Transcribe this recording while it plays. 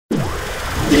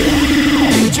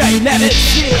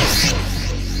Nemesis.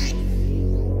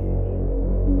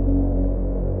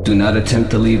 Do not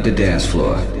attempt to leave the dance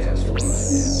floor.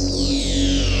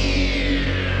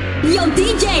 Yo,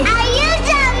 DJ! Are you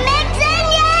done mixing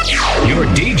yet? Your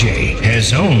DJ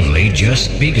has only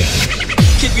just begun.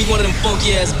 Kick me one of them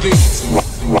funky ass beats.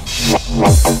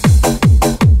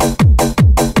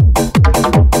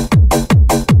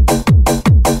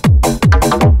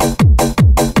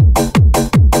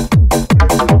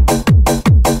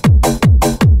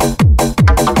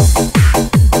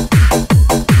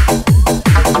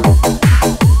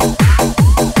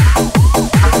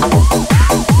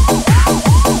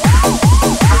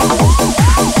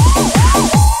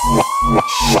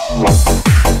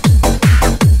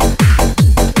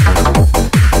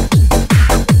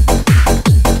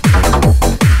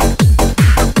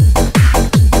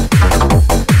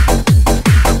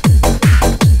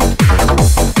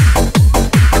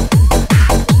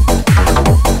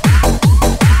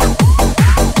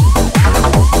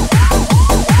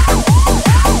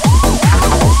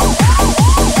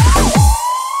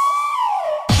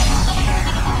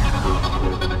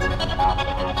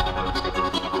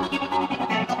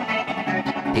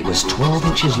 It was 12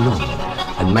 inches long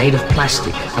and made of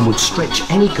plastic and would stretch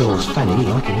any girl's fanny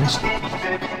like elastic.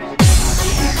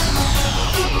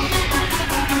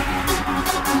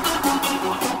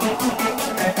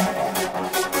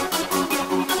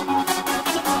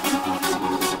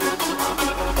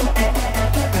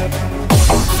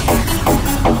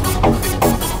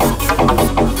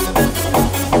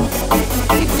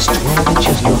 It was 12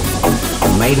 inches long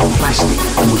and made of plastic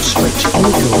and would stretch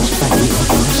any girl's fanny like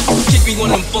elastic. Kick me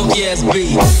one of them funky ass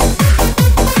beats.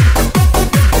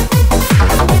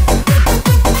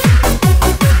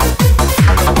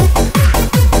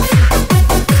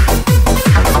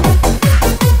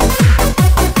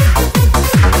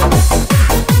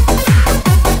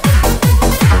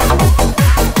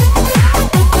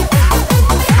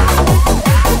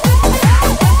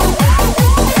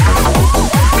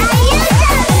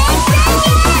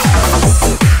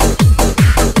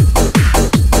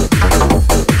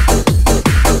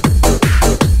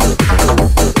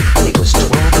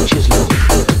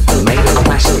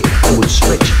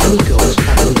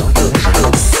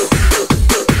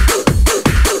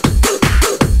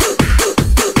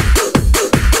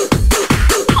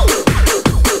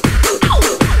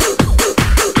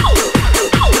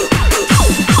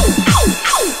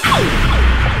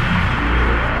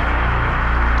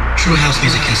 True house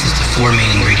music consists of four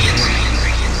main ingredients: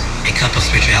 a cup of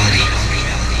spirituality,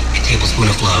 a tablespoon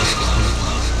of love,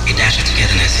 a dash of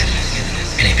togetherness,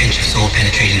 and a pinch of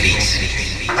soul-penetrating beats.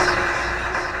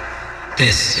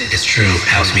 This is true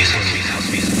house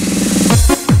music.